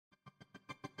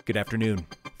Good afternoon.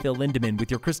 Phil Lindemann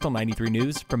with your Krystal 93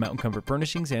 News from Mountain Comfort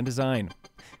Furnishings and Design.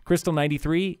 Krystal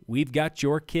 93, we've got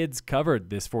your kids covered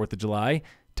this 4th of July.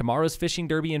 Tomorrow's Fishing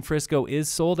Derby in Frisco is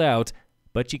sold out,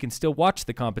 but you can still watch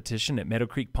the competition at Meadow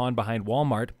Creek Pond behind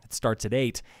Walmart. It starts at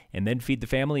 8, and then feed the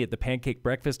family at the Pancake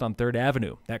Breakfast on 3rd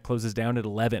Avenue. That closes down at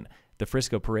 11. The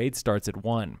Frisco Parade starts at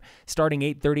 1. Starting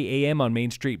 8:30 a.m. on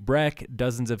Main Street Breck,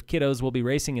 dozens of kiddos will be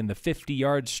racing in the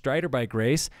 50-yard Strider Bike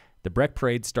race. The Breck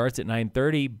Parade starts at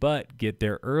 9:30, but get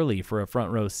there early for a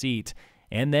front row seat.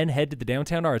 And then head to the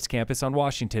Downtown Arts Campus on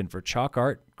Washington for chalk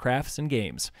art, crafts, and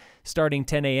games. Starting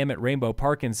 10 a.m. at Rainbow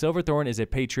Park in Silverthorne is a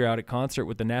patriotic concert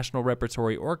with the National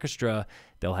Repertory Orchestra.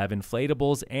 They'll have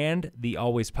inflatables and the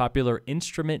always popular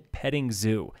Instrument Petting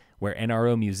Zoo, where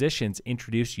NRO musicians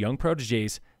introduce young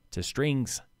protégés to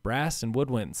strings, brass, and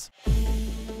woodwinds.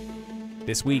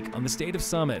 This week on the State of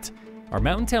Summit, are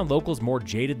Mountain Town locals more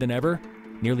jaded than ever?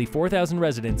 Nearly 4,000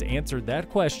 residents answered that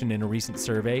question in a recent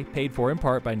survey paid for in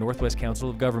part by Northwest Council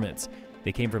of Governments.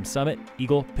 They came from Summit,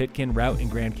 Eagle, Pitkin, Routt,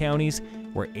 and Grand counties,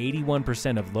 where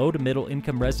 81% of low to middle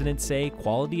income residents say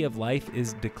quality of life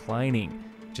is declining.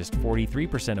 Just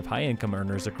 43% of high income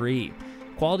earners agree.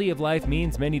 Quality of life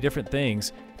means many different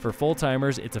things. For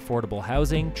full-timers, it's affordable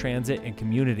housing, transit, and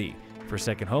community. For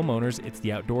second homeowners, it's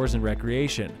the outdoors and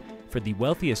recreation. For the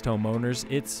wealthiest homeowners,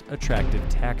 it's attractive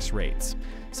tax rates.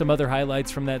 Some other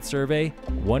highlights from that survey: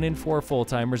 1 in 4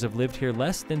 full-timers have lived here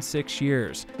less than 6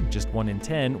 years. Just 1 in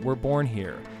 10 were born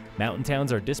here. Mountain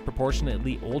towns are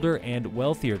disproportionately older and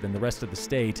wealthier than the rest of the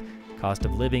state. Cost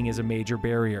of living is a major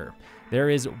barrier. There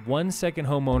is 1 second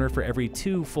homeowner for every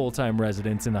 2 full-time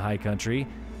residents in the high country.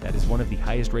 That is one of the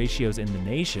highest ratios in the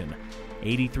nation.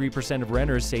 83% of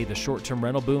renters say the short-term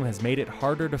rental boom has made it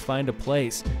harder to find a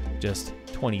place. Just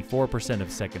 24%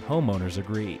 of second homeowners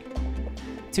agree.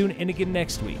 Tune in again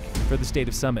next week for the State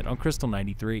of Summit on Krystal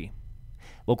 93.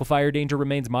 Local fire danger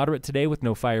remains moderate today with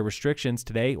no fire restrictions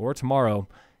today or tomorrow.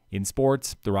 In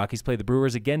sports, the Rockies play the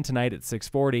Brewers again tonight at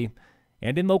 6:40.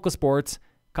 And in local sports,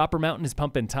 Copper Mountain is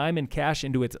pumping time and cash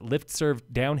into its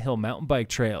lift-served downhill mountain bike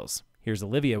trails. Here's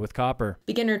Olivia with Copper.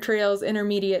 Beginner trails,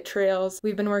 intermediate trails.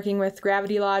 We've been working with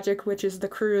Gravity Logic, which is the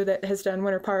crew that has done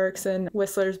Winter Parks and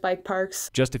Whistler's Bike Parks.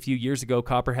 Just a few years ago,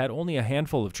 Copper had only a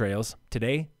handful of trails.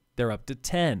 Today, they're up to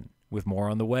 10, with more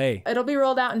on the way. It'll be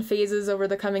rolled out in phases over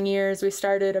the coming years. We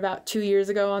started about 2 years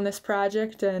ago on this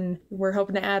project, and we're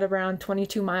hoping to add around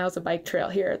 22 miles of bike trail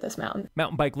here at this mountain.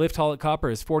 Mountain bike lift haul at Copper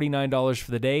is $49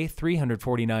 for the day,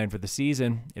 $349 for the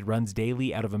season. It runs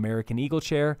daily out of American Eagle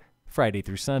Chair, Friday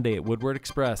through Sunday at Woodward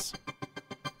Express.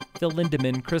 Phil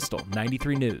Lindemann, Krystal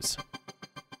 93 News.